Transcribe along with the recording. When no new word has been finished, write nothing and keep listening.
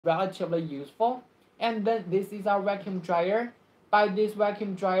relatively useful. And then this is our vacuum dryer. By this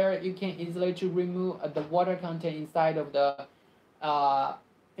vacuum dryer, you can easily to remove the water content uh,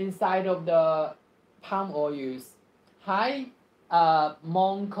 inside of the palm oils. Hi,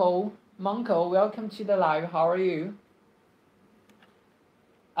 Monko, welcome to the live. How are you?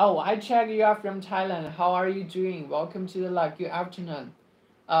 Oh, I check you are from Thailand. How are you doing? Welcome to the live. Good afternoon.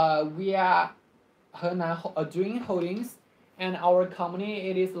 We are Henan Dream Holdings, and our company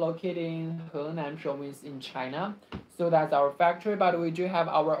it is located in Henan province in China. So that's our factory, but we do have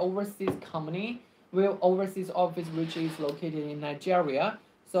our overseas company, with overseas office which is located in Nigeria.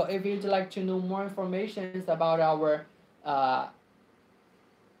 So if you'd like to know more information about our uh,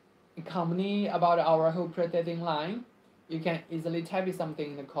 company, about our whole processing line, you can easily type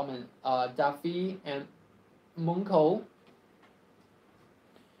something in the comment. Duffy and Munko.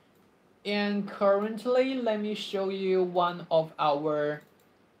 And currently, let me show you one of our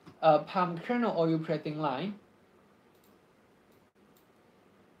palm kernel oil pressing line.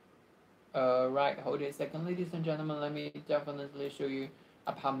 Right, hold a second, ladies and gentlemen. Let me definitely show you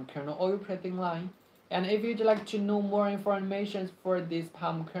a palm kernel oil pressing line. And if you'd like to know more information for this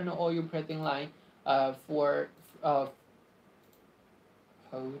palm kernel oil pressing line, for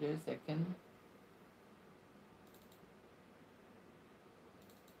hold a second.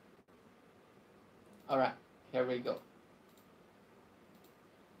 All right, here we go.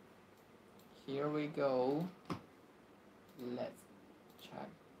 Here we go. Let's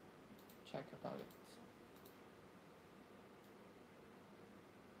check about it.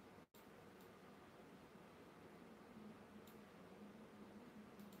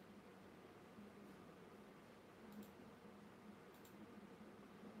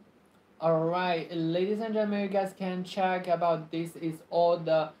 All right, ladies and gentlemen, you guys can check about this is all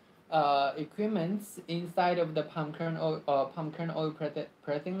the equipments inside of the pumpkin oil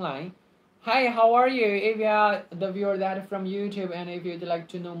pressing line. Hi, how are you? If you are the viewer that from YouTube, and if you'd like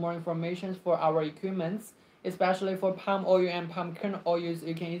to know more information for our equipments, especially for palm oil and pumpkin oils,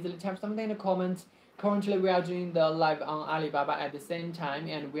 you can easily type something in the comments. Currently, we are doing the live on Alibaba at the same time,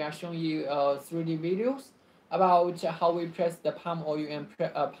 and we are showing you 3D videos about how we press the palm oil and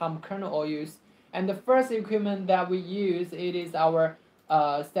palm kernel oils. And the first equipment that we use, it is our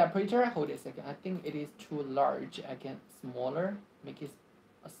separator. Hold a second. I think it is too large. I can smaller, make it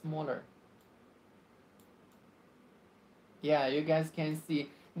smaller. Yeah, you guys can see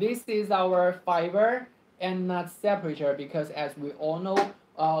this is our fiber and nut separator, because as we all know,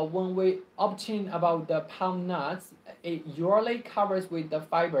 when we obtain about the palm nuts, it usually covers with the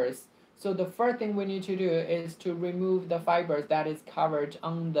fibers. So the first thing we need to do is to remove the fibers that is covered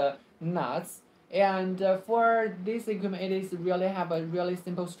on the nuts. And for this equipment, it is really have a really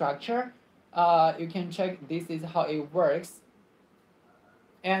simple structure. You can check this is how it works.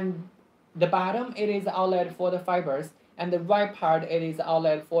 And the bottom, it is outlet for the fibers, and the right part, it is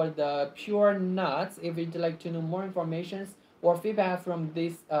outlet for the pure nuts. If you'd like to know more information or feedback from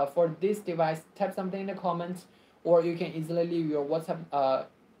this for this device, type something in the comments, or you can easily leave your WhatsApp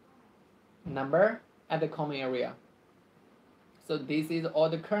number at the comment area. So this is all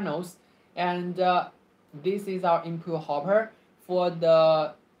the kernels, and this is our input hopper for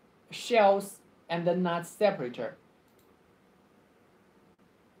the shells and the nut separator.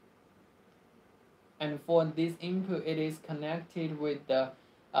 And for this input, it is connected with the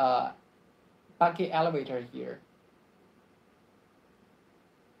bucket elevator here.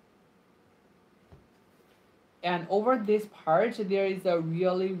 And over this part, there is a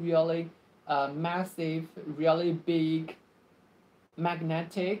really massive, really big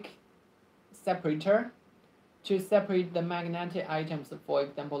magnetic separator to separate the magnetic items, for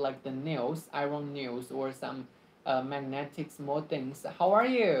example, like the nails, iron nails, or some magnetic small things. How are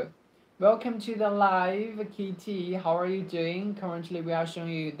you? Welcome to the live, Kitty. How are you doing? Currently, we are showing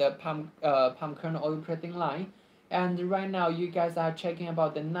you the palm kernel oil pressing line. And right now, you guys are checking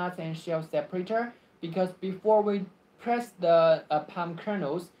about the nuts and shell separator, because before we press the palm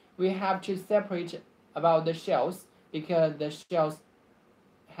kernels, we have to separate about the shells, because the shells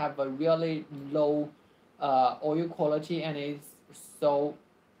have a really low oil quality, and it's so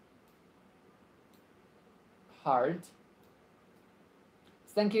hard.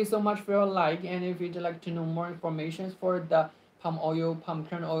 Thank you so much for your like, and if you'd like to know more information for the palm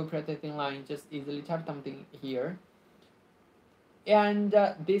kernel oil processing line, just easily type something here. And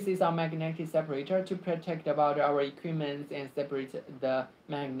this is our magnetic separator to protect about our equipment and separate the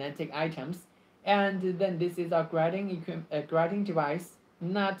magnetic items. And then this is our grading device,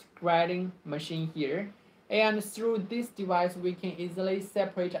 not grading machine here. And through this device, we can easily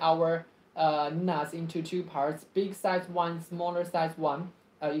separate our nuts into two parts, big size one, smaller size one.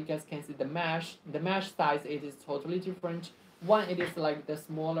 you guys can see the mesh size, it is totally different. One, it is like the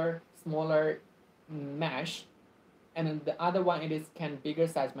smaller mesh, and then the other one, it is bigger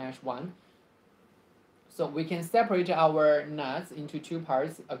size mesh one. So we can separate our nuts into two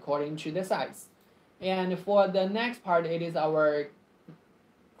parts according to the size. And for the next part, it is our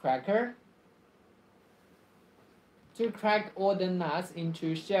cracker. To crack all the nuts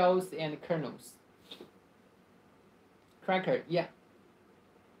into shells and kernels. Cracker, yeah.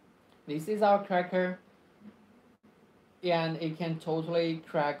 This is our cracker. And it can totally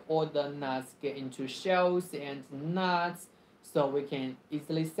crack all the nuts, get into shells and nuts, so we can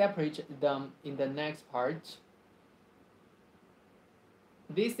easily separate them in the next part.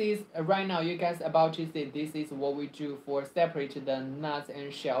 This is, right now you guys about to see, this is what we do for separate the nuts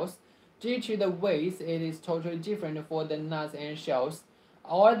and shells. Due to the weight, it is totally different for the nuts and shells.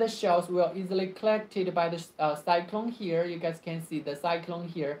 All the shells will easily collected by the cyclone here. You guys can see the cyclone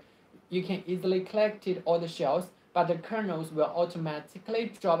here. You can easily collect it, all the shells, but the kernels will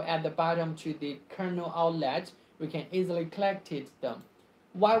automatically drop at the bottom to the kernel outlet. We can easily collect it them.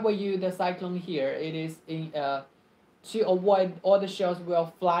 Why we use the cyclone here? It is in to avoid all the shells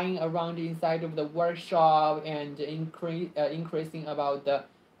will flying around inside of the workshop and increasing about the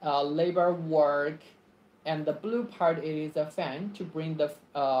labor work. And the blue part, it is a fan to bring the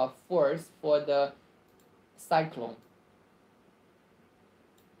force for the cyclone.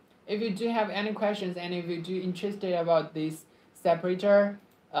 If you do have any questions, and if you do interested about this separator,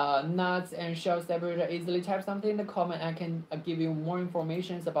 nuts and shell separator, easily type something in the comment. I can give you more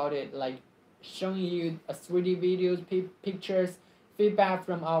information about it, like showing you 3D videos, pictures, feedback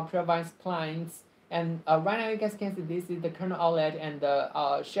from our previous clients. And right now you guys can see this is the kernel outlet and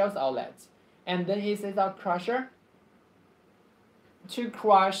the shells outlet. And then it is our crusher to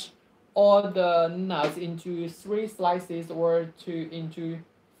crush all the nuts into 3 slices or into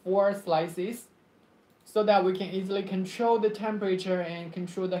 4 slices, so that we can easily control the temperature and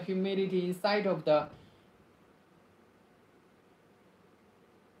control the humidity inside of the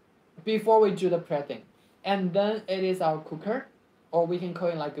before we do the pressing. And then it is our cooker, or we can call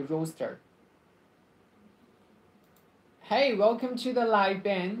it like a roaster. Hey, welcome to the live,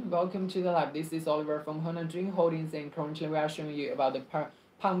 Ben. Welcome to the live. This is Oliver from Honda Dream Holdings, and currently we are showing you about the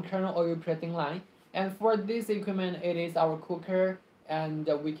palm kernel oil pressing line. And for this equipment, it is our cooker, and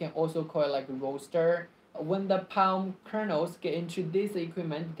we can also call it like a roaster. When the palm kernels get into this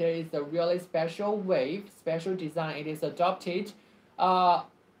equipment, there is a really special wave, special design. It is adopted.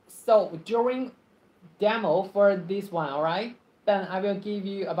 So during demo for this one, all right, then I will give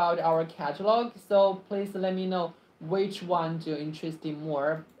you about our catalog. So please let me know which one do you interested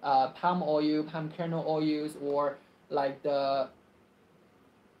more, palm oil, palm kernel oils, or like the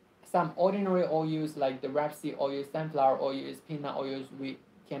some ordinary oils like the rapeseed oil, sunflower oils, peanut oils. We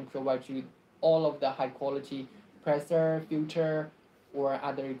can provide you all of the high quality presser, filter, or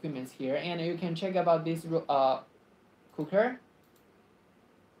other equipments here. And you can check about this cooker.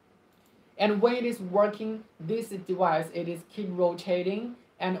 And when it is working, this device, it is keep rotating,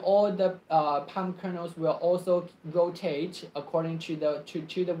 and all the palm kernels will also rotate according to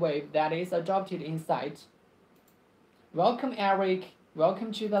the wave that is adopted inside. Welcome, Eric.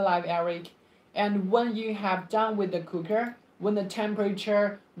 Welcome to the live, Eric. And when you have done with the cooker, when the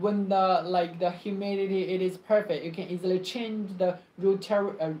temperature, when the humidity, it is perfect, you can easily change the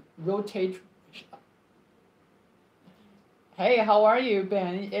rotate. Hey, how are you,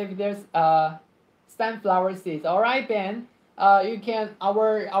 Ben? If there's sunflower seeds, all right, Ben. You can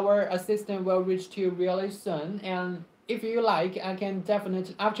our assistant will reach to you really soon. And if you like, I can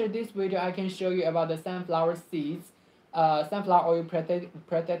definitely after this video I can show you about the sunflower seeds, sunflower oil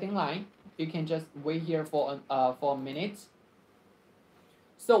protecting line. You can just wait here for a minute.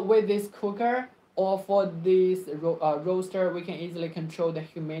 So with this cooker or for this roaster, we can easily control the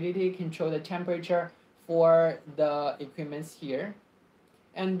humidity, control the temperature for the equipments here.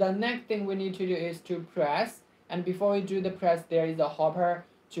 And the next thing we need to do is to press. And before we do the press, there is a hopper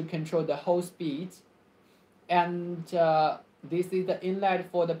to control the whole speed. And this is the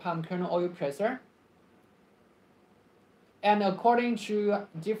inlet for the palm kernel oil presser. And according to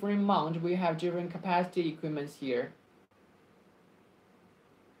different mount, we have different capacity equipments here.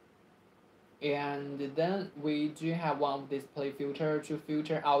 And then we do have one display filter to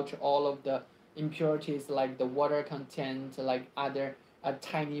filter out all of the impurities like the water content, like other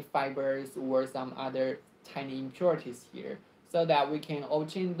tiny fibers or some other tiny impurities here, so that we can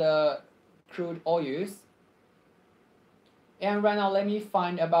obtain the crude oils. And right now let me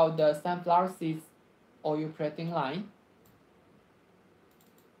find about the sunflower seeds oil pressing line.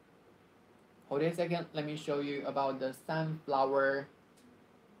 Hold a second, let me show you about the sunflower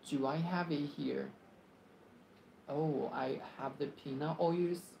do I have it here? Oh, I have the peanut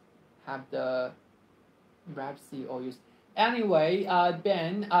oils, have the rapeseed oils. Anyway,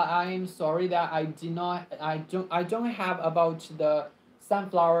 Ben, I am sorry that I don't have about the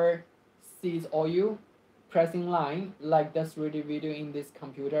sunflower seeds oil pressing line like the 3D video in this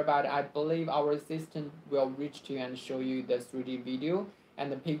computer, but I believe our assistant will reach to you and show you the 3D video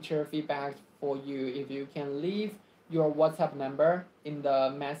and the picture feedback for you. If you can leave your WhatsApp number in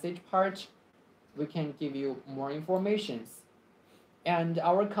the message part, we can give you more informations. And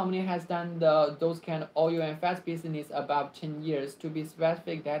our company has done those kind of oil and fats business about 10 years. To be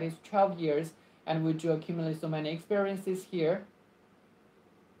specific, that is 12 years. And we do accumulate so many experiences here.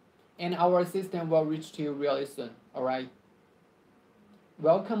 And our assistant will reach to you really soon. All right.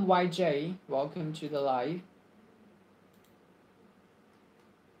 Welcome, YJ. Welcome to the live.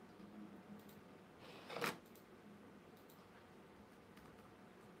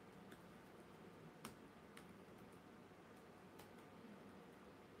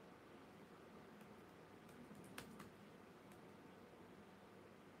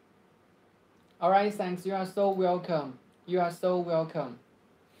 All right, thanks. You are so welcome. You are so welcome.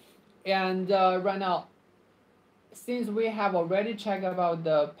 And right now, since we have already checked about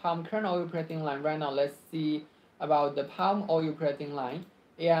the palm kernel oil pressing line, right now let's see about the palm oil pressing line.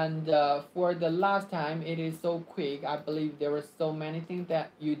 And for the last time, it is so quick. I believe there were so many things that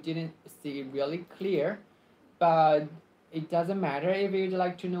you didn't see really clear, but it doesn't matter. If you'd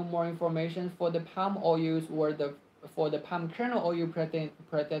like to know more information for the palm oils or for the palm kernel oil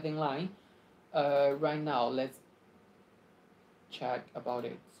pressing line, right now let's check about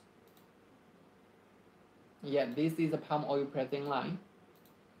it. Yeah, this is a palm oil pressing line.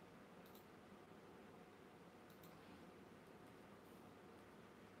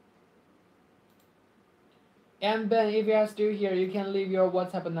 And Ben, if you are still here, you can leave your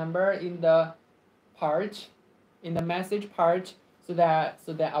WhatsApp number in the part, in the message part, so that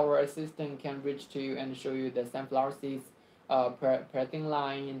our assistant can reach to you and show you the sunflower seeds pressing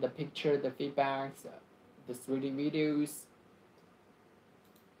line, the picture, the feedbacks, the 3D videos.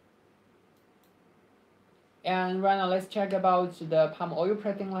 And right now, let's check about the palm oil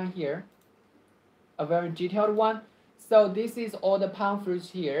pressing line here, a very detailed one. So this is all the palm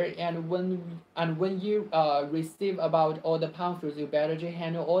fruits here, and when you receive about all the palm fruits, you better to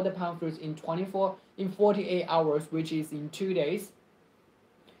handle all the palm fruits in 48 hours, which is in 2 days.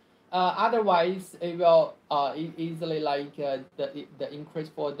 Otherwise, it will easily like the increase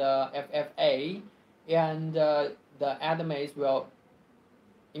for the FFA, and the adamase will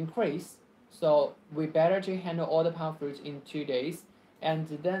increase. So we better to handle all the palm fruits in 2 days. And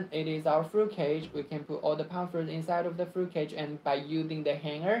then it is our fruit cage. We can put all the palm fruit inside of the fruit cage, and by using the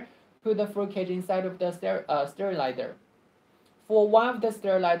hanger, put the fruit cage inside of the sterilizer. For one of the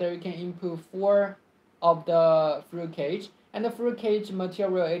sterilizer, you can input 4 of the fruit cage. And the fruit cage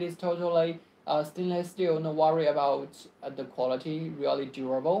material, it is totally stainless steel. No worry about the quality, really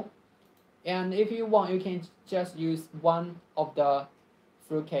durable. And if you want, you can just use one of the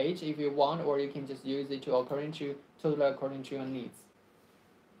fruit cage if you want, or you can just use it totally according to your needs.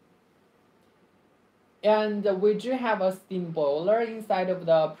 And we do have a steam boiler inside of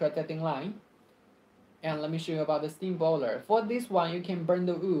the processing line. And let me show you about the steam boiler. For this one, you can burn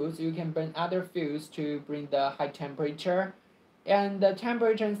the woods, you can burn other fuels to bring the high temperature. And the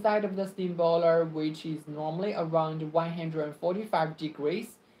temperature inside of the steam boiler, which is normally around 145 degrees.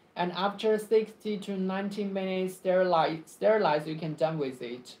 And after 60 to 90 minutes sterilize, you can done with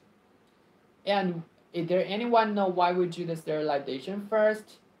it. And is there anyone know why we do the sterilization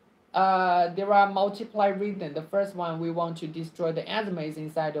first? There are multiple reasons. The first one, we want to destroy the enzymes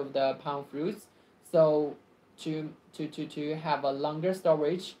inside of the palm fruits, so to have a longer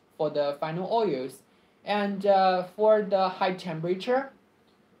storage for the final oils. And for the high temperature,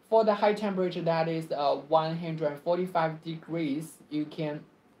 that is 145 degrees, you can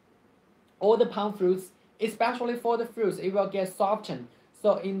all the palm fruits, especially for the fruits, it will get softened.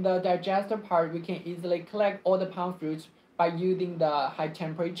 So in the digester part, we can easily collect all the palm fruits by using the high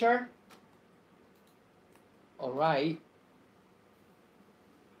temperature. All right.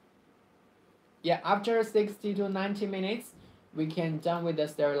 Yeah, after 60 to 90 minutes, we can done with the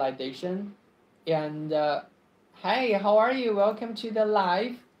sterilization. And hey, how are you? Welcome to the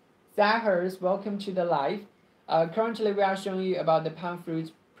live. Zahers, welcome to the live. Currently, we are showing you about the palm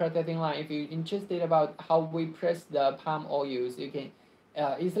fruits processing line. If you're interested about how we press the palm oils, you can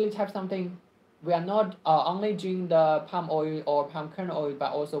easily type something. We are not only doing the palm oil or palm kernel oil,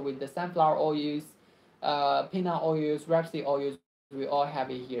 but also with the sunflower oils, peanut oils, rapeseed oils. We all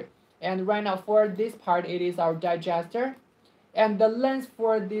have it here. And right now for this part, it is our digester. And the length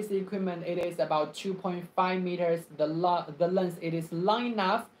for this equipment, it is about 2.5 meters. The length, it is long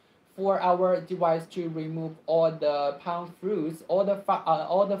enough for our device to remove all the palm fruits, all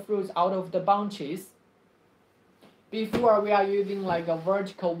the fruits out of the bunches. Before we are using like a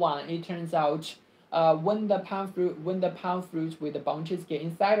vertical one, it turns out when the palm fruits with the bunches get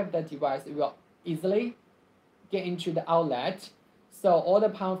inside of the device, it will easily get into the outlet. So all the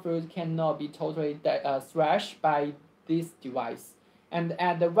palm fruits cannot be totally thrashed by this device. And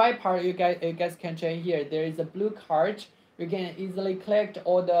at the right part, you guys can check here. There is a blue card. You can easily collect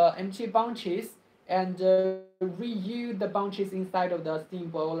all the empty bunches and reuse the bunches inside of the steam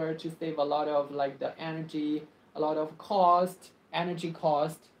boiler to save a lot of like the energy, a lot of energy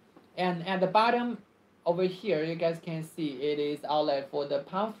cost. And at the bottom over here, you guys can see it is outlet for the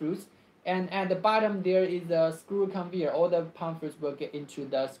palm fruits. And at the bottom there is a screw conveyor. All the palm fruits will get into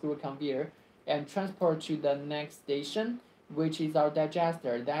the screw conveyor and transport to the next station, which is our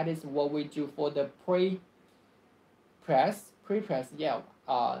digester. That is what we do for the pre-press, yeah.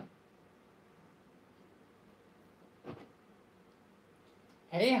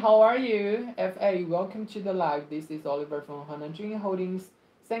 Hey, how are you? FA, welcome to the live. This is Oliver from Hanajun Holdings.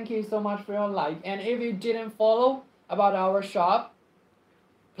 Thank you so much for your like. And if you didn't follow about our shop,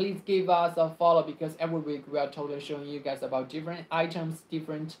 please give us a follow, because every week we are totally showing you guys about different items,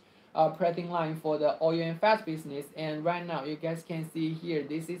 different pressing line for the oil and fat business. And right now you guys can see here,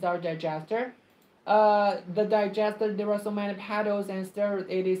 this is our digester. The digester, there are so many paddles and stirrers.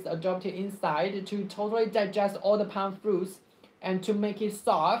 It is adopted inside to totally digest all the palm fruits and to make it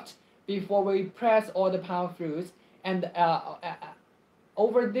soft before we press all the palm fruits. And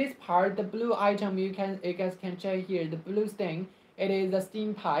over this part, the blue item, you guys can check here, the blue thing, it is a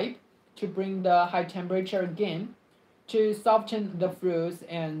steam pipe to bring the high temperature again to soften the fruits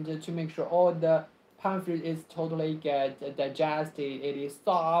and to make sure all the palm fruit is totally get digested. It is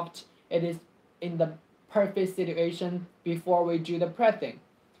soft. It is in the perfect situation before we do the pressing.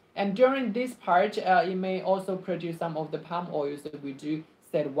 And during this part, it may also produce some of the palm oil. So we do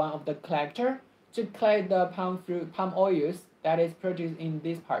set one of the collector to collect the palm oils that is produced in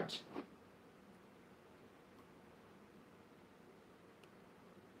this part.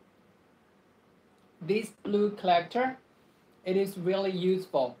 This blue collector, it is really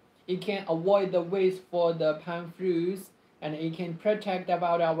useful. It can avoid the waste for the palm fruits, and it can protect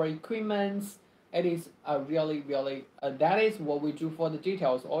about our equipments. It is really that is what we do for the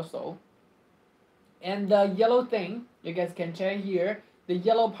details also. And the yellow thing, you guys can check here, the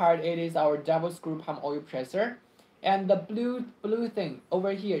yellow part, it is our double screw palm oil presser. And the blue thing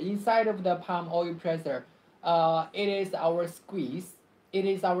over here inside of the palm oil presser, it is our squeeze. It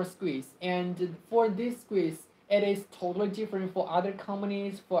is our squeeze. And for this squeeze, it is totally different for other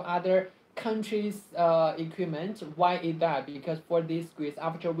companies, for other countries equipment. Why is that? Because for this squeeze,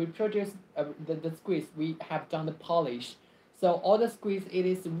 after we produce the squeeze, we have done the polish. So all the squeeze, it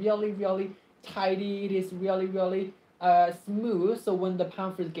is really tidy. It is really smooth. So when the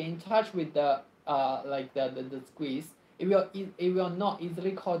palm fruit get in touch with the like the squeeze, it will not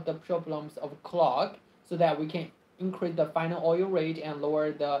easily cause the problems of clog, so that we can increase the final oil rate and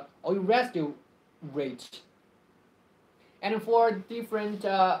lower the oil residue rate. And for different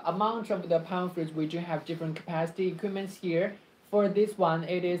amount of the palm fruits, we do have different capacity equipments here. For this one,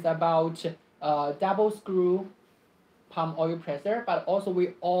 it is about double screw palm oil presser, but also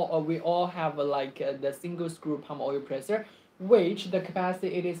we all have like the single screw palm oil presser, which the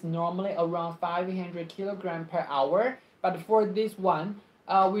capacity, it is normally around 500 kilogram per hour. But for this one,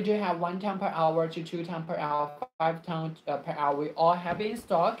 we do have 1 ton per hour to 2 ton per hour, 5 ton per hour. We all have in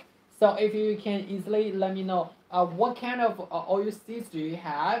stock. So if you can easily let me know what kind of oil seeds do you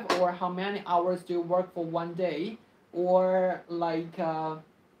have, or how many hours do you work for one day, or like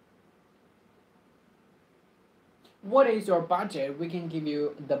what is your budget? We can give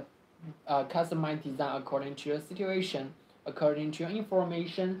you the customized design according to your situation, according to your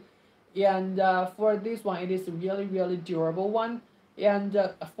information. And for this one, it is really durable one. And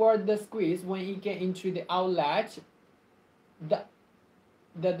for the squeeze, when you get into the outlet,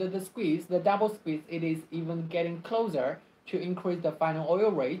 the squeeze, the double squeeze, it is even getting closer to increase the final oil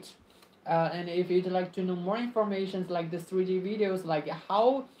rate. And if you'd like to know more information like the 3D videos, like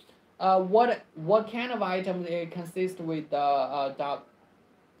how what kind of items it consists with the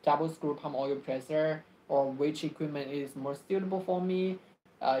double screw palm oil presser, or which equipment is more suitable for me,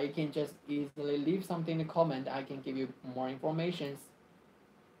 you can just easily leave something in the comment. I can give you more information.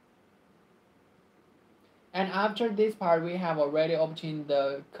 And after this part, we have already obtained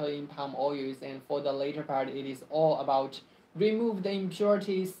the clean palm oils, and for the later part, it is all about remove the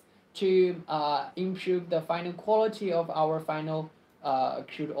impurities to improve the final quality of our final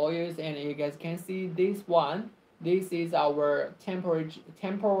crude oils. And you guys can see this one. This is our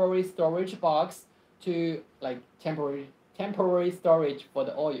temporary storage box to like temporary storage for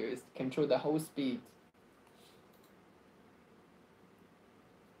the oils, control the whole speed.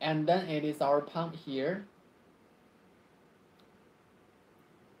 And then it is our pump here.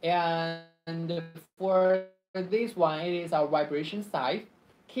 And for this one, it is our vibration side.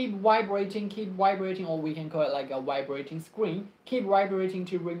 Keep vibrating, or we can call it like a vibrating screen. Keep vibrating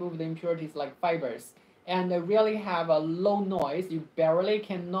to remove the impurities like fibers. And really have a low noise. You barely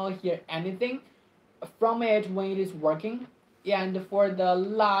cannot hear anything from it when it is working. And for the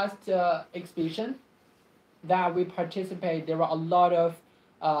last exhibition that we participate, there are a lot of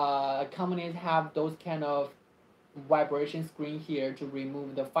companies have those kind of vibration screen here to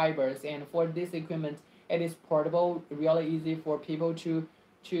remove the fibers. And for this equipment, it is portable, really easy for people to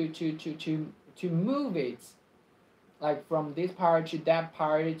move it, like from this part to that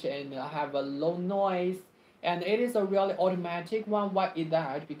part, and have a low noise. And it is a really automatic one. Why is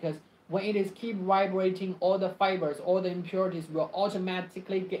that? Because when it is keep vibrating, all the fibers, all the impurities will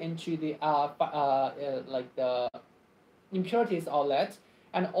automatically get into the like the impurities outlet,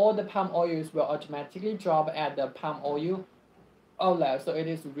 and all the palm oils will automatically drop at the palm oil outlet. So it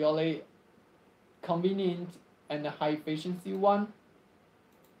is really convenient and a high efficiency one.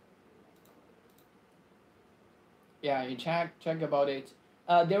 Yeah, you check about it.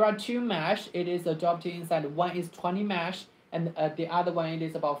 There are two mesh. It is adopted inside. One is 20 mesh, and the other one it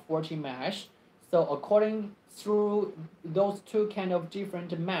is about 40 mesh. So according through those two kind of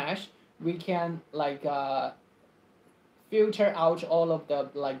different mesh, we can like filter out all of the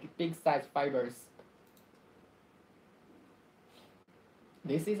like big size fibers.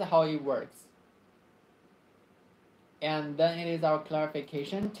 This is how it works. And then it is our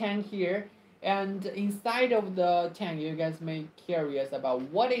clarification tank here. And inside of the tank, you guys may curious about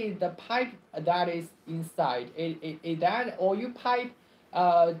what is the pipe that is inside. Is that oil pipe?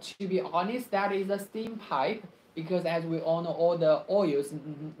 To be honest, that is a steam pipe, because as we all know, all the oils,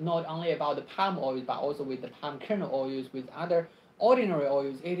 not only about the palm oil, but also with the palm kernel oils, with other ordinary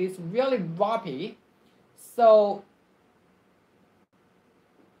oils, it is really bumpy. So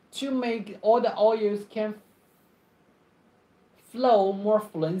to make all the oils can flow more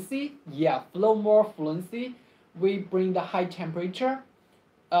fluency, we bring the high temperature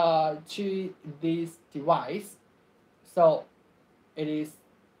to this device, so it is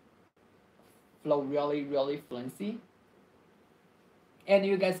flow really fluency. And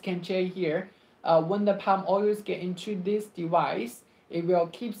you guys can check here, when the palm oils get into this device, it will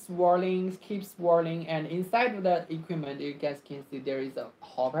keep swirling, and inside of the equipment, you guys can see there is a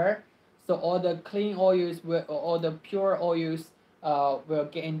hopper. So all the clean oils, all the pure oils will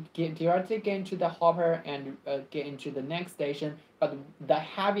get directly get into the hopper and get into the next station. But the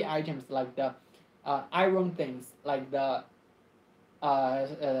heavy items like the iron things, like the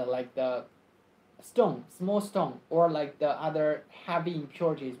small stone, or like the other heavy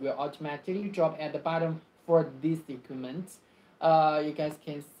impurities, will automatically drop at the bottom for this equipment. You guys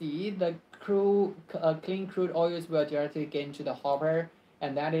can see the clean crude oils will directly get into the hopper,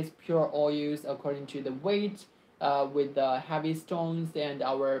 and that is pure oils according to the weight, with the heavy stones and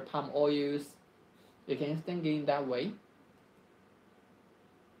our palm oils. You can think in that way.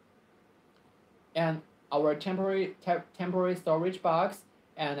 And our temporary storage box,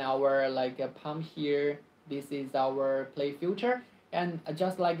 and our like a pump here. This is our play filter. And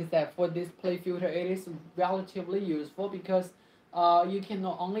just like I said, for this play filter, it is relatively useful, because you can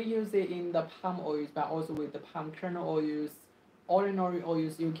not only use it in the palm oils, but also with the palm kernel oils, ordinary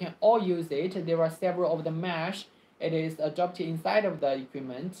oils. You can all use it. There are several of the mesh. It is adopted inside of the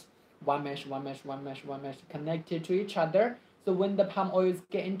equipment. One mesh connected to each other. So when the palm oils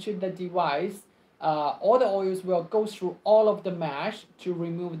get into the device, all the oils will go through all of the mesh to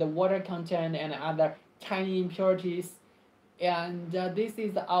remove the water content and other tiny impurities. And this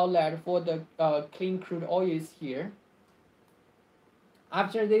is the outlet for the clean crude oils here.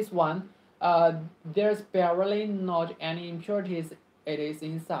 After this one, there's barely not any impurities. It is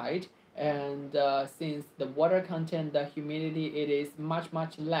inside, and since the water content, the humidity, it is much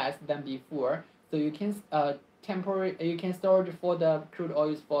less than before. So you can you can store it for the crude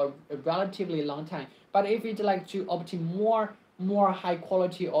oils for a relatively long time. But if you'd like to obtain more high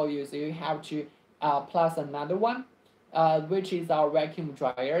quality oils, you have to plus another one, which is our vacuum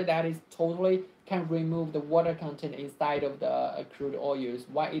dryer. That is totally can remove the water content inside of the crude oils.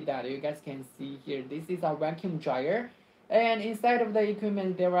 Why is that? You guys can see here. This is our vacuum dryer, and inside of the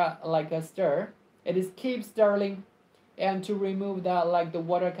equipment there are like a stir. It is keep stirring, and to remove the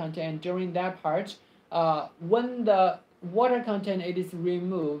water content. During that part, when the water content it is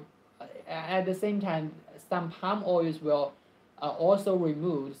removed, at the same time some palm oils will also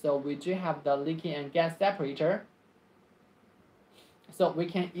removed. So we do have the liquid and gas separator, so we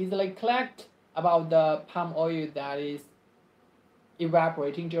can easily collect about the palm oil that is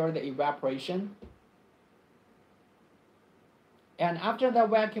evaporating during the evaporation. And after the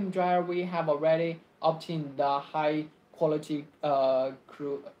vacuum dryer, we have already obtained the high quality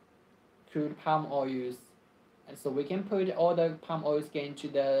crude palm oils. And so we can put all the palm oils into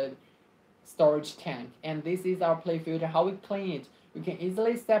the storage tank. And this is our plate filter. How we clean it? We can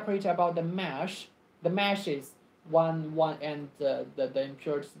easily separate about the mesh. The meshes one and the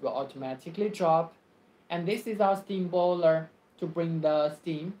impurities will automatically drop. And this is our steam boiler to bring the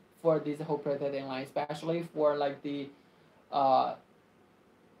steam for this whole processing line, especially for like the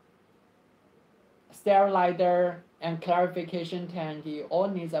sterilizer and clarification tank. It all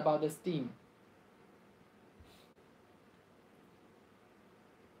needs about the steam.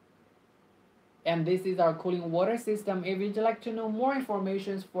 And this is our cooling water system. If you'd like to know more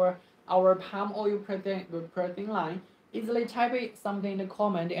information for our palm oil processing line, easily type it something in the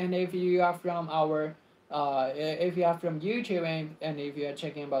comment. And if you are from our if you are from YouTube and if you are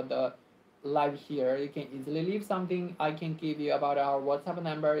checking about the live here, you can easily leave something. I can give you about our WhatsApp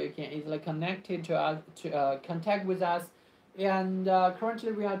number. You can easily connect it to us, to contact with us. And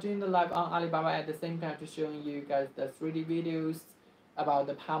currently we are doing the live on Alibaba at the same time to showing you guys the 3D videos about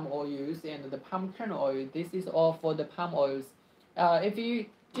the palm oils and the palm kernel oil. This is all for the palm oils. If you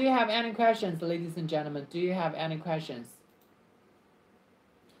do you have any questions, ladies and gentlemen? Do you have any questions?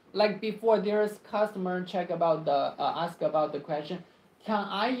 Like before, there's customer check about the ask about the question. Can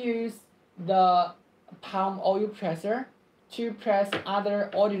I use the palm oil presser to press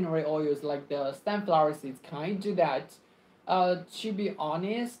other ordinary oils like the sunflower seeds? Can I do that? To be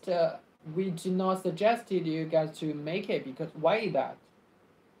honest, we do not suggest you guys to make it, because why is that?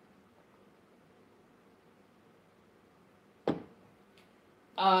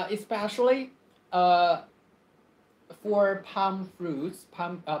 Especially for palm fruits,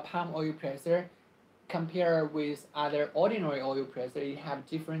 palm oil presser, compared with other ordinary oil presser, it have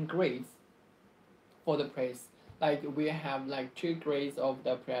different grades for the press. Like we have like 2 grades of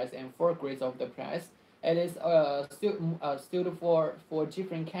the press and 4 grades of the press. It is suited for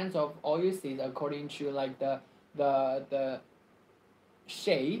different kinds of oil seeds according to like the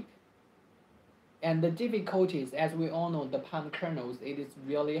shape and the difficulties. As we all know, the palm kernels, it is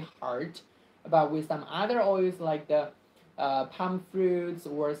really hard. But with some other oils like the palm fruits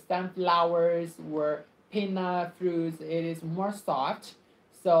or sunflowers or peanut fruits, it is more soft.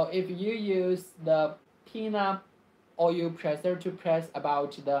 So if you use the peanut oil presser to press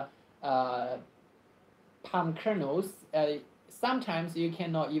about the palm kernels, sometimes you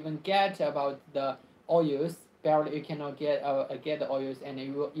cannot even get about the oils. Barely you cannot get the oils, and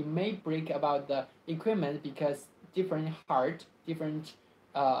it may break about the equipment because different hard, different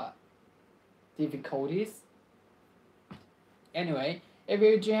difficulties. Anyway, if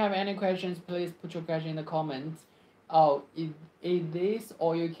you do have any questions, please put your question in the comments. Oh, is this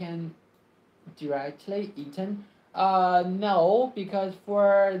oil can directly eaten? No, because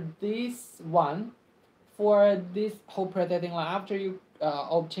for this one, for this whole processing line, after you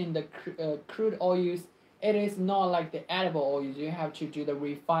obtain the crude oils, it is not like the edible oils. You have to do the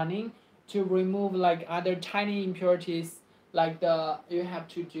refining to remove like other tiny impurities, like you have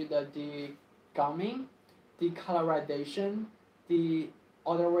to do the degumming, decolorization, the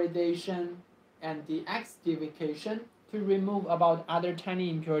odorization, and the acidification to remove about other tiny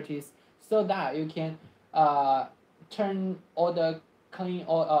impurities, so that you can turn all the clean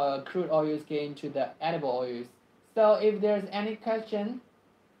crude oils get into the edible oils. So if there's any question,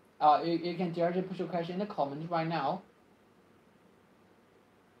 you can directly put your question in the comments right now.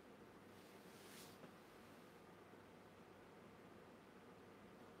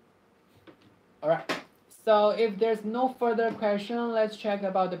 Alright, so if there's no further question, let's check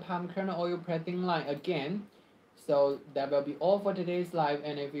about the palm kernel oil pressing line again. So that will be all for today's live,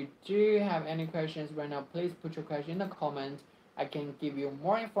 and if you do have any questions right now, please put your question in the comment. I can give you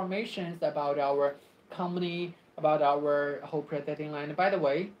more information about our company, about our whole processing line. By the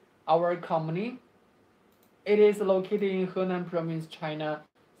way, our company, it is located in Henan province, China.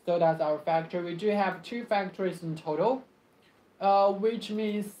 So that's our factory. We do have 2 factories in total, which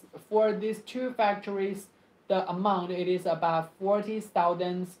means for these 2 factories, the amount it is about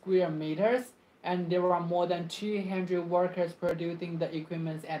 40,000 square meters, and there are more than 200 workers producing the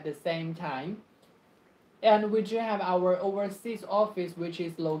equipment at the same time. And we do have our overseas office, which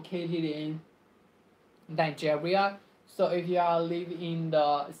is located in Nigeria. So if you are living in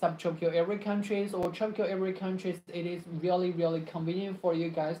the subtropical area countries or tropical area countries, it is really convenient for you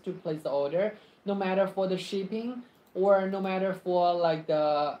guys to place the order, no matter for the shipping or no matter for like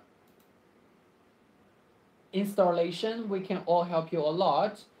the installation. We can all help you a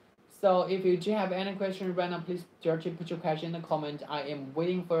lot. So if you do have any question right now, please directly put your question in the comment. I am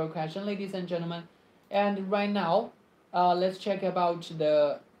waiting for your question, ladies and gentlemen. And right now, let's check about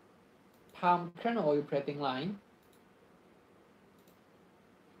the palm kernel oil pressing line.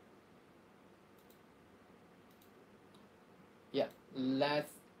 Yeah,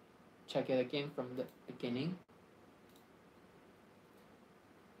 let's check it again from the beginning.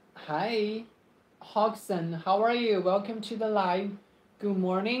 Hi, Hodgson, how are you? Welcome to the live. Good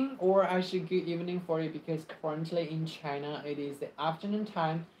morning, or actually good evening for you, because currently in China it is the afternoon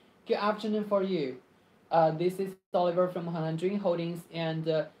time. Good afternoon for you. This is Oliver from Hanlan Dream Holdings,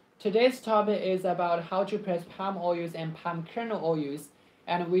 and today's topic is about how to press palm oils and palm kernel oils.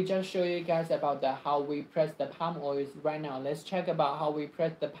 And we just show you guys about how we press the palm oils right now. Let's check about how we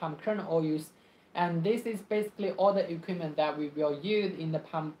press the palm kernel oils. And this is basically all the equipment that we will use in the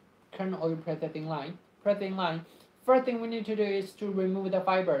palm kernel oil pressing line. First thing we need to do is to remove the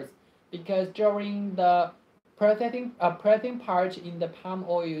fibers, because during the pressing part in the palm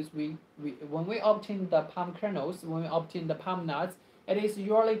oils, when we obtain the palm kernels, when we obtain the palm nuts, it is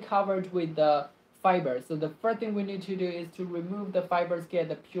usually covered with the fibers. So the first thing we need to do is to remove the fibers, get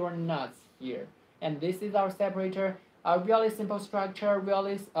the pure nuts here. And this is our separator. A really simple structure,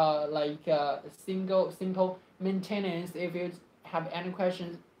 really simple maintenance. If you have any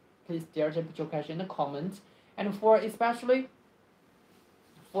questions, please dare to put your question in the comments. And for especially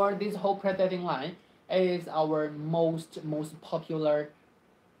for this whole pressing line, it is our most popular,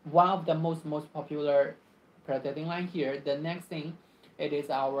 one of the most popular pressing line here. The next thing, it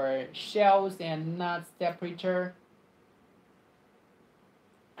is our shells and nuts separator,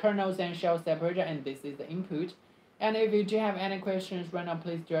 kernels and shell separator, and this is the input. And if you do have any questions right now,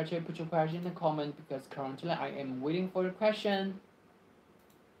 please directly put your question in the comment, because currently I am waiting for your question.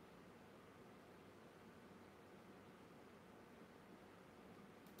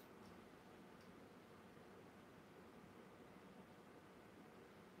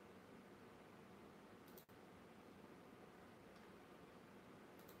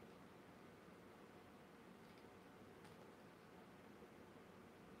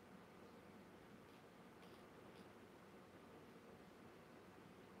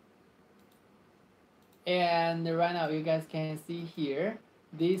 And right now you guys can see here,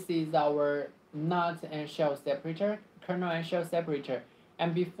 this is our nut and shell separator, kernel and shell separator.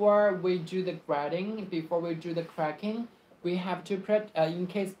 And before we do the grading, before we do the cracking, we have to in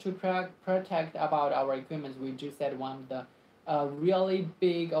case to protect about our equipment, we just set one of the really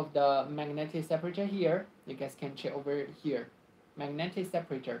big of the magnetic separator here. You guys can check over here, magnetic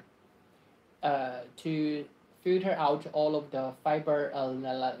separator, to filter out all of the fiber,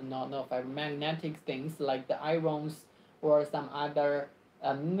 no fiber, magnetic things like the irons or some other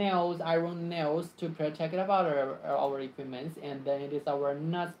nails, iron nails, to protect about our equipments. And then it is our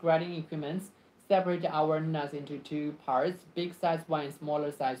nuts grading equipments, separate our nuts into two parts, big size one and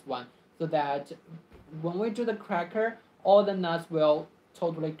smaller size one, so that when we do the cracker, all the nuts will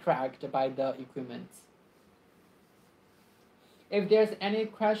totally cracked by the equipment. If there's any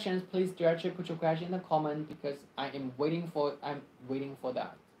questions, please directly put your question in the comment, because I'm waiting for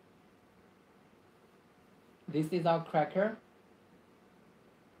that. This is our cracker.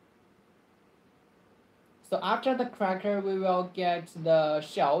 So after the cracker, we will get the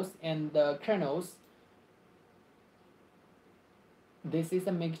shells and the kernels. This is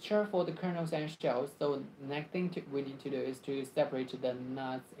a mixture for the kernels and shells. So next thing we need to do is to separate the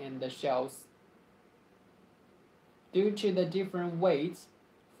nuts and the shells. Due to the different weights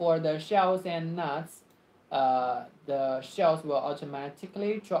for the shells and nuts, the shells will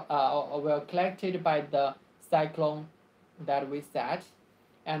automatically will collected by the cyclone that we set,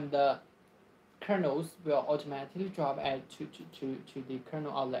 and the kernels will automatically drop to the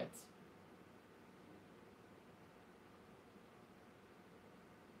kernel outlets.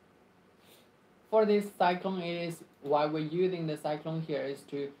 For this cyclone, it is why we're using the cyclone here is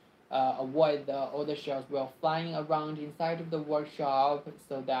to avoid all the shells will flying around inside of the workshop,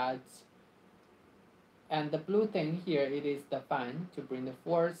 so that. And the blue thing here, it is the fan to bring the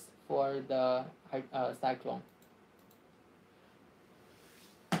force for the cyclone.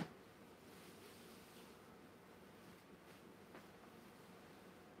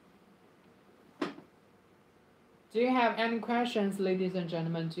 Do you have any questions, ladies and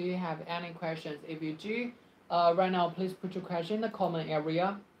gentlemen? Do you have any questions? If you do, right now, please put your question in the comment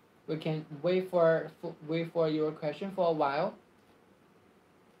area. We can wait for your question for a while.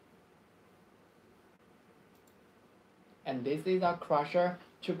 And this is a crusher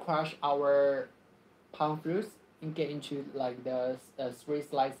to crush our palm fruits and get into like the three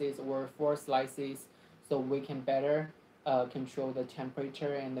slices or four slices, so we can better control the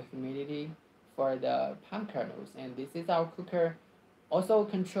temperature and the humidity for the palm kernels. And this is our cooker, also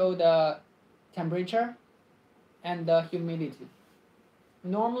control the temperature and the humidity.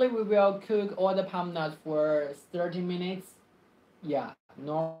 Normally we will cook all the palm nuts for 30 minutes. Yeah,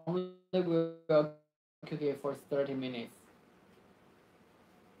 normally we will cook it for 30 minutes.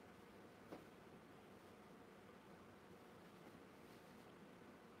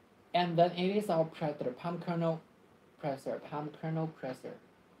 And then it is our presser, palm kernel presser.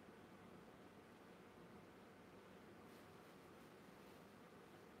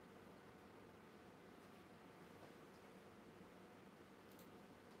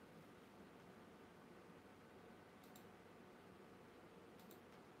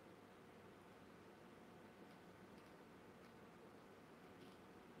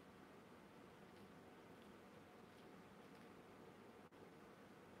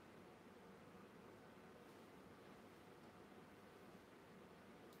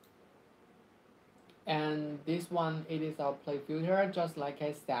 And this one, it is our plate filter. Just like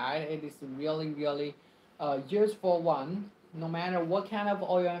I said, it is really useful one. No matter what kind of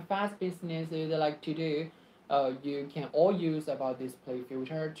oil and fat business you like to do, you can all use about this plate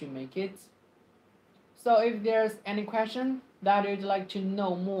filter to make it. So if there's any question that you'd like to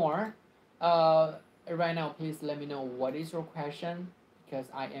know more, uh, right now, please let me know what is your question, because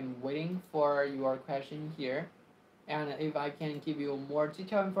I am waiting for your question here. And if I can give you more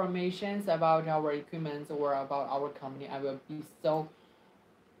detailed information about our equipment or about our company, I will be so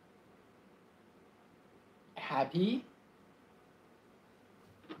happy.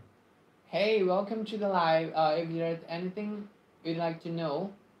 Hey, welcome to the live. If there's anything you'd like to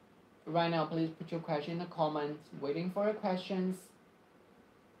know right now, please put your question in the comments. Waiting for your questions.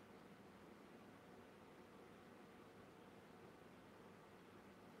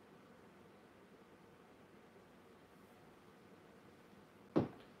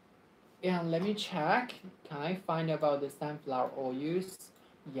 And let me check. Can I find about the sunflower oil use?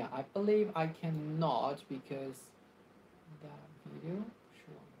 Yeah, I believe I cannot because the video.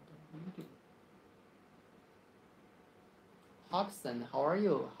 Show the video. Hodgson, how are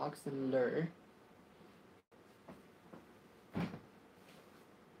you? Hodgson Ler.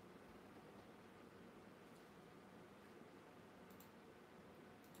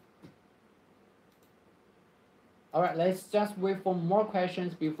 Alright, let's just wait for more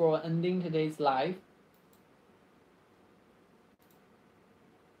questions before ending today's live.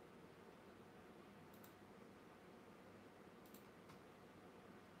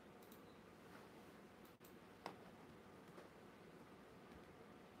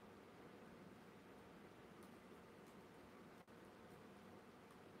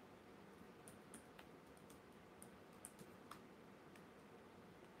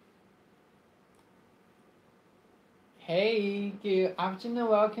 Hey, good afternoon.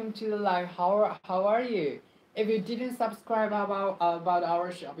 Welcome to the live. How are you? If you didn't subscribe about our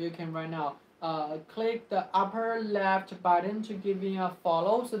shop, you can right now click the upper left button to give me a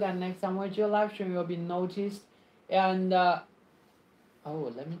follow, so that next time when your live stream will be noticed. And oh,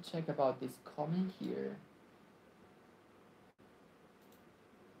 let me check about this comment here.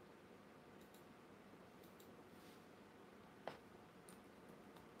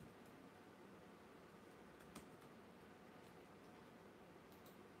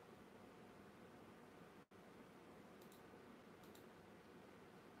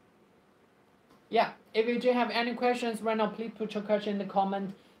 Yeah, if you do have any questions right now, please put your question in the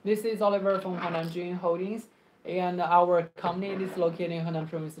comment. This is Oliver from Henan Jun Holdings, and our company is located in Henan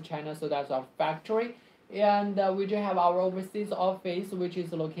Province, China, so that's our factory. And we do have our overseas office, which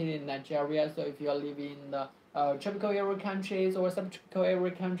is located in Nigeria. So if you are living in the tropical area countries or subtropical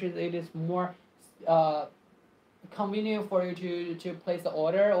area countries, it is more uh, convenient for you to place the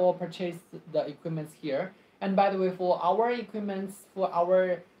order or purchase the equipments here. And by the way, for our equipments, for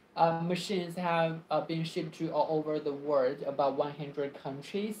our machines have been shipped to all over the world, about 100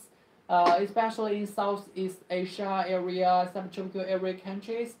 countries, especially in Southeast Asia area, subtropical area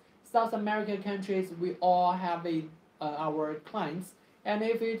countries, South America countries. We all have our clients. And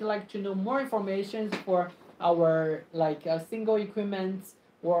if you'd like to know more information for our like single equipment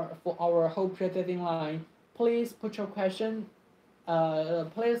or for our whole processing line, please put your question.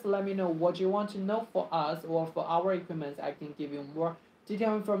 Please let me know what you want to know for us or for our equipment. I can give you more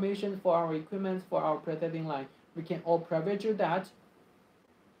detailed information for our equipment, for our processing line. We can all provide you that.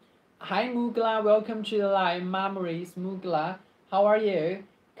 Hi Mugla, welcome to the live memories. Mugla, how are you?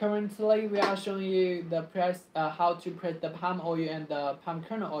 Currently, we are showing you the how to press the palm oil and the palm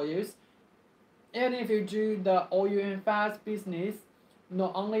kernel oils. And if you do the oil and fat business,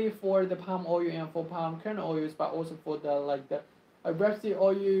 not only for the palm oil and for palm kernel oils, but also for the rapeseed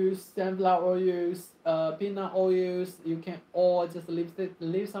oils, sunflower oils, peanut oils, you can all just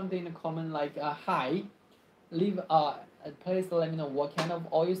leave something in the comment like hi, leave please let me know what kind of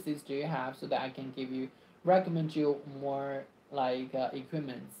oil seeds do you have so that I can recommend you more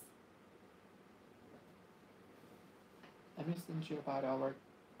equipments. Let me send you about our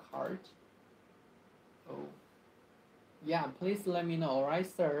card. Oh. Yeah, please let me know, alright,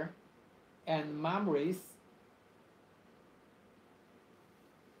 sir? And memories.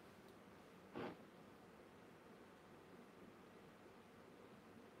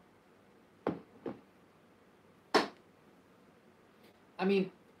 I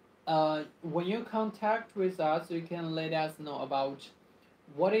mean, when you contact with us, you can let us know about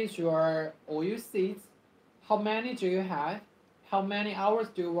what is your oil seeds, how many do you have, how many hours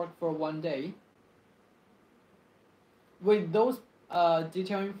do you work for one day. With those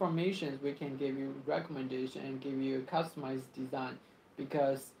detailed information, we can give you recommendation and give you customized design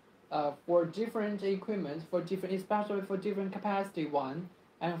because for different equipment, for different, especially for different capacity one,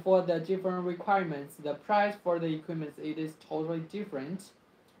 and for the different requirements, the price for the equipment it is totally different.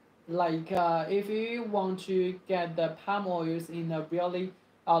 If you want to get the palm oils in a really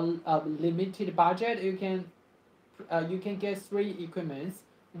limited budget, you can get three equipments.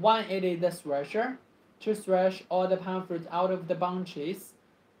 One it is the thresher to thresh all the palm fruits out of the bunches,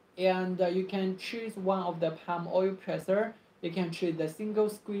 and you can choose one of the palm oil presser. You can choose the single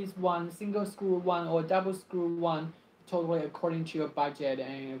squeeze one, single screw one, or double screw one, totally according to your budget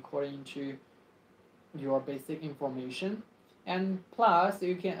and according to your basic information. And plus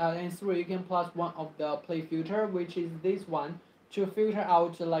you can and three you can plus one of the plate filter, which is this one, to filter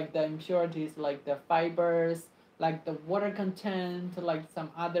out like the impurities like the fibers, like the water content, like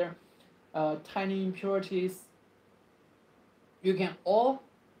some other tiny impurities. You can all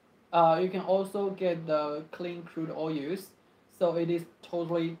you can also get the clean crude oils, so it is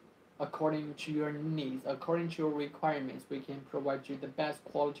totally according to your needs, according to your requirements. We can provide you the best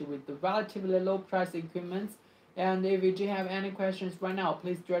quality with the relatively low price equipment. And if you do have any questions right now,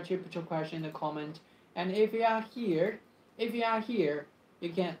 please directly put your question in the comment. And if you are here, you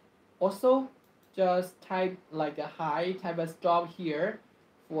can also just type like a hi, type a stop here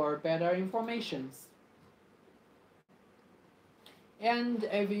for better informations. And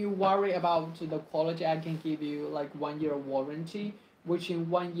if you worry about the quality, I can give you like 1 year warranty, which in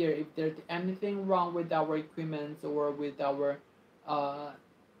 1 year, if there's anything wrong with our equipment or with our uh,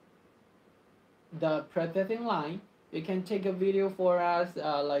 the processing line, you can take a video for us,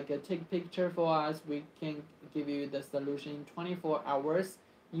 take picture for us. We can give you the solution in 24 hours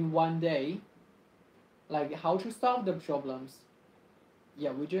in 1 day, like how to solve the problems.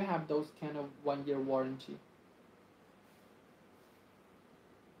 Yeah, we do have those kind of 1 year warranty.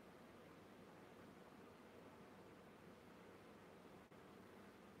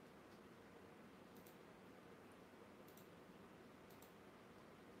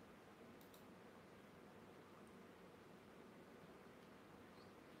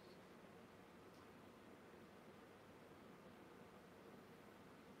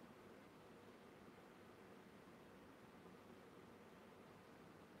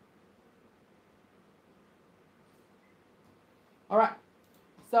 All right.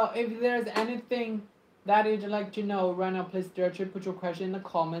 So if there's anything that you'd like to know right now, please directly put your question in the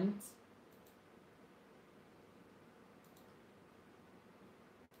comments.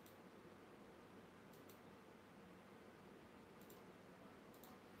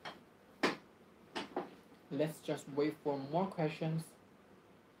 Let's just wait for more questions.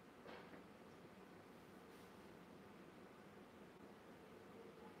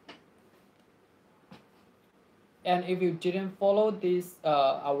 And if you didn't follow this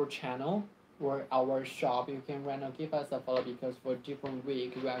our channel or our shop, you can right now give us a follow because for different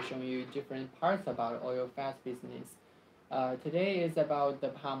week we are showing you different parts about oil fats business. Today is about the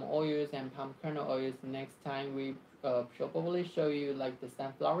palm oils and palm kernel oils. Next time we probably show you like the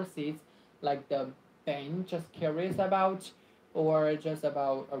sunflower seeds, like the bean. Just curious about, or just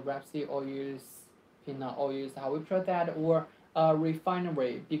about rapeseed oils, peanut oils, how we prepare that, or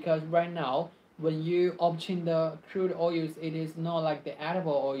refinery. Because right now when you obtain the crude oils, it is not like the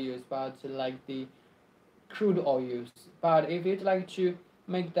edible oils, but like the crude oils. But if you'd like to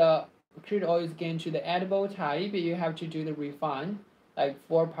make the crude oils get into the edible type, you have to do the refine, like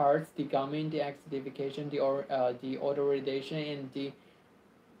four parts: degumming, deacidification, deodorization, and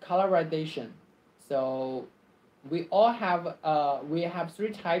colorization. So we have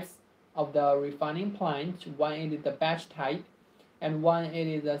three types of the refining plant. One is the batch type, and one it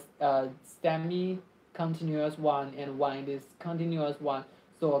is a semi-continuous one, and one is continuous one.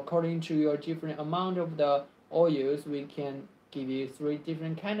 So according to your different amount of the oils, we can give you three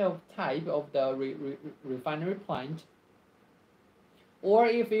different kind of type of the refinery plant. Or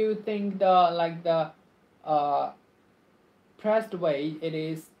if you think the uh, pressed way, it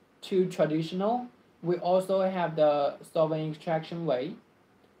is too traditional. We also have the solvent extraction way,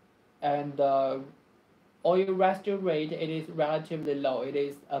 and the oil residue rate, it is relatively low. It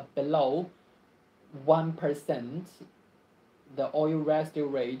is below 1%. The oil residue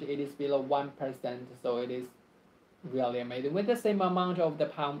rate, it is below 1%, so it is really amazing. With the same amount of the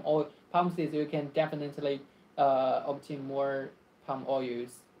palm seeds, you can definitely obtain more palm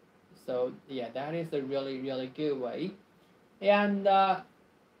oils. So yeah, that is a really good way. And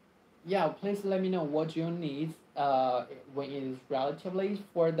yeah, please let me know what you need when it is relatively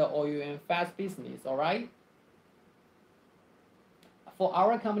for the oil and fat business. All right. For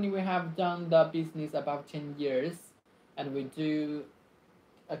our company, we have done the business about 10 years, and we do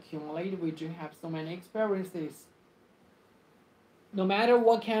accumulate. We do have so many experiences. No matter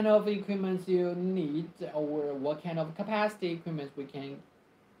what kind of equipment you need or what kind of capacity equipment, we can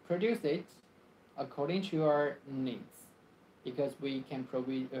produce it according to your needs, because we can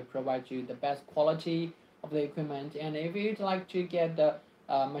provide you the best quality of the equipment. And if you'd like to get the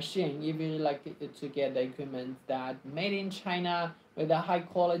machine, if you'd like to get the equipment that made in China with a high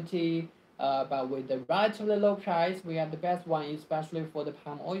quality, but with a relatively low price, we have the best one, especially for the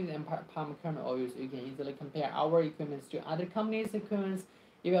palm oil and palm kernel oils. You can easily compare our equipment to other companies' equipment.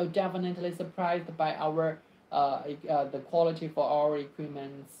 You will definitely surprised by our the quality for our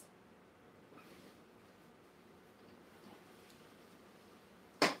equipment.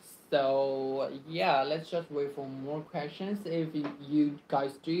 So yeah, let's just wait for more questions if you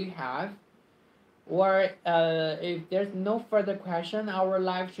guys do have. Or if there's no further question, our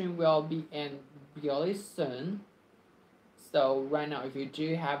live stream will be end really soon. So right now, if you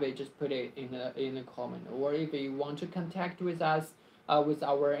do have it, just put it in a comment. Or if you want to contact with us, with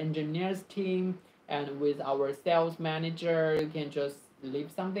our engineers team and with our sales manager, you can just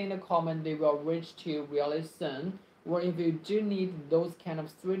leave something in the comment. They will reach to you really soon. Or if you do need those kind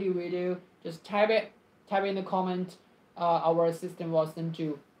of 3D video, just type in the comment. Our assistant will send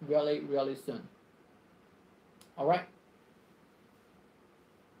you really soon. All right.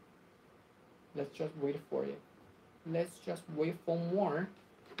 Let's just wait for you. Let's just wait for more.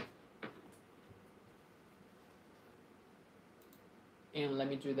 And let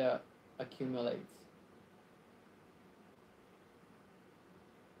me do the accumulate.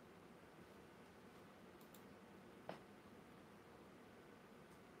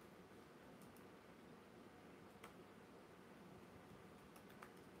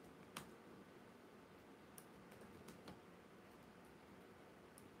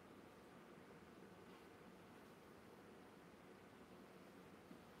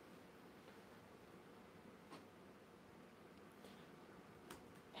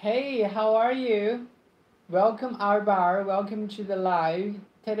 Hey, how are you? Welcome Arbar, welcome to the live.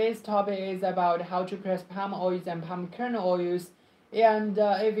 Today's topic is about how to press palm oils and palm kernel oils. And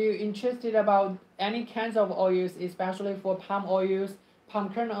if you're interested about any kinds of oils, especially for palm oils,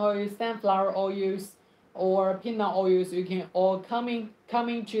 palm kernel oils, sunflower oils, or peanut oils, you can all coming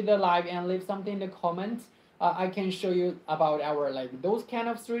to the live and leave something in the comments. I can show you about our like those kind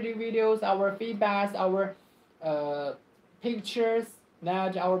of 3D videos, our feedbacks, our pictures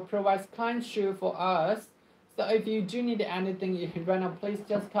that our provides clients show for us. So if you do need anything right now, please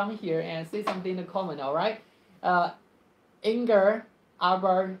just come here and say something in the comment, all right? Inger,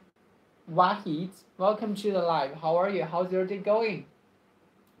 Albert, Wahid, welcome to the live. How are you? How's your day going?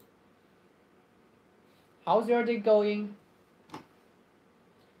 How's your day going?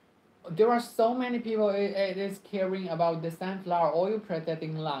 There are so many people it is caring about the sunflower oil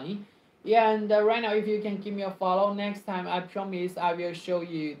processing line. Yeah, and right now, if you can give me a follow next time, I promise I will show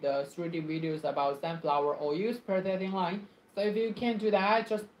you the 3D videos about sunflower oils processing line. So if you can do that,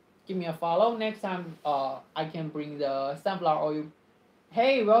 just give me a follow. Next time, I can bring the sunflower oil.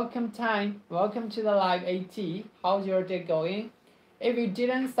 Hey, welcome time. Welcome to the live AT. How's your day going? If you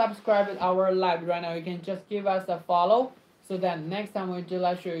didn't subscribe to our live right now, you can just give us a follow so that next time we do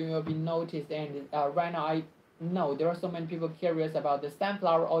live show, you will be noticed. And right now, I know there are so many people curious about the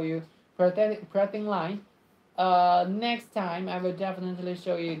sunflower oil pressing line. Next time I will definitely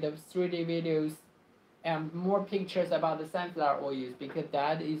show you the 3D videos and more pictures about the sunflower oils, because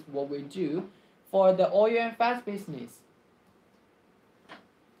that is what we do for the oil and fat business.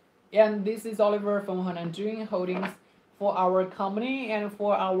 And this is Oliver from Hananjun Holdings. For our company and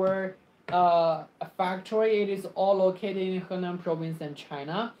for our factory, it is all located in Henan province in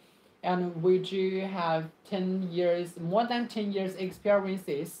China. And we do have 10 years, more than 10 years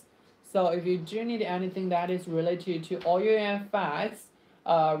experiences. So if you do need anything that is related to oil and fats,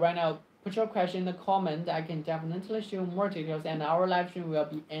 right now, put your question in the comment. I can definitely show more details, and our live stream will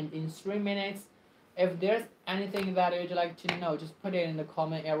be end in 3 minutes. If there's anything that you'd like to know, just put it in the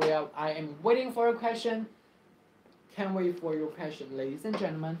comment area. I am waiting for a question. Can't wait for your question, ladies and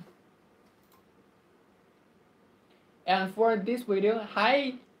gentlemen. And for this video,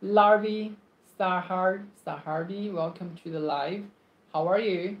 hi Larvi Sahardi, welcome to the live. How are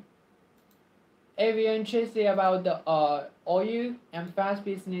you? If you're interested about the oil and fast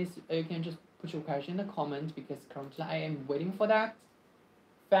business, you can just put your question in the comment because currently I am waiting for that.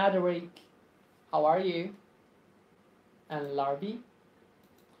 Frederick, how are you? And Larvi.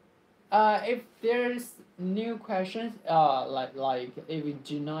 If there's new questions, like if you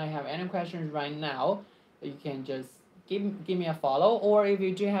do not have any questions right now, you can just give me a follow, or if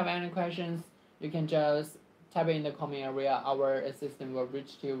you do have any questions, you can just type it in the comment area. Our assistant will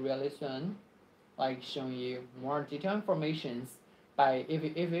reach to you really soon, like showing you more detailed informations. By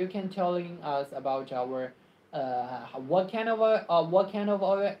if you can telling us about our what kind of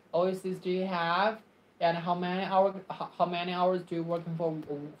oasis do you have, and how many hours do you working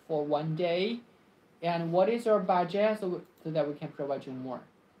for 1 day, and what is your budget, so that we can provide you more.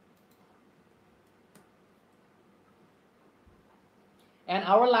 And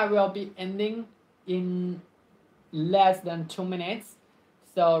our live will be ending in less than 2 minutes.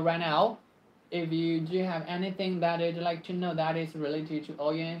 So right now, if you do have anything that you'd like to know that is related to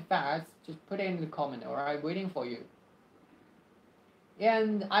oil and fats, just put it in the comment, alright? Waiting for you.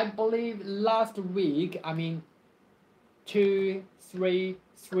 And I believe last week, I mean, 4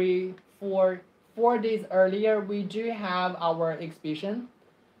 days earlier, we do have our exhibition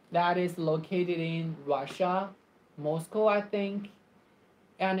that is located in Russia, Moscow, I think.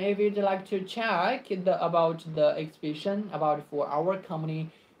 And if you'd like to check about the exhibition about for our company,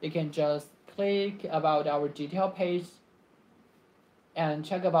 you can just click about our detail page and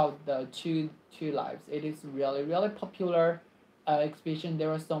check about the two lives. It is really popular exhibition.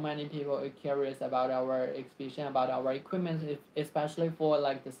 There are so many people curious about our exhibition, about our equipment, especially for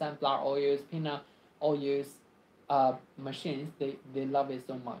like the sunflower oils, peanut oils, machines. They love it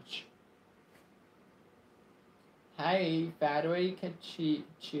so much. Hi, Frederick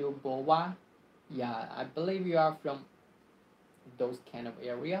Chilboa. Yeah, I believe you are from those kind of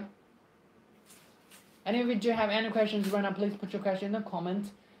area. And if you do have any questions right now, please put your question in the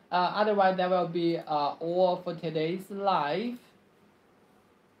comment. Otherwise, that will be all for today's live.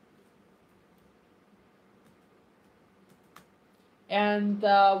 And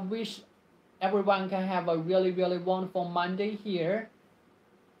wish everyone can have a really wonderful Monday here.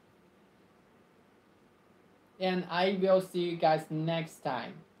 And I will see you guys next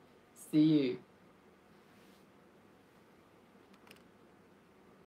time. See you.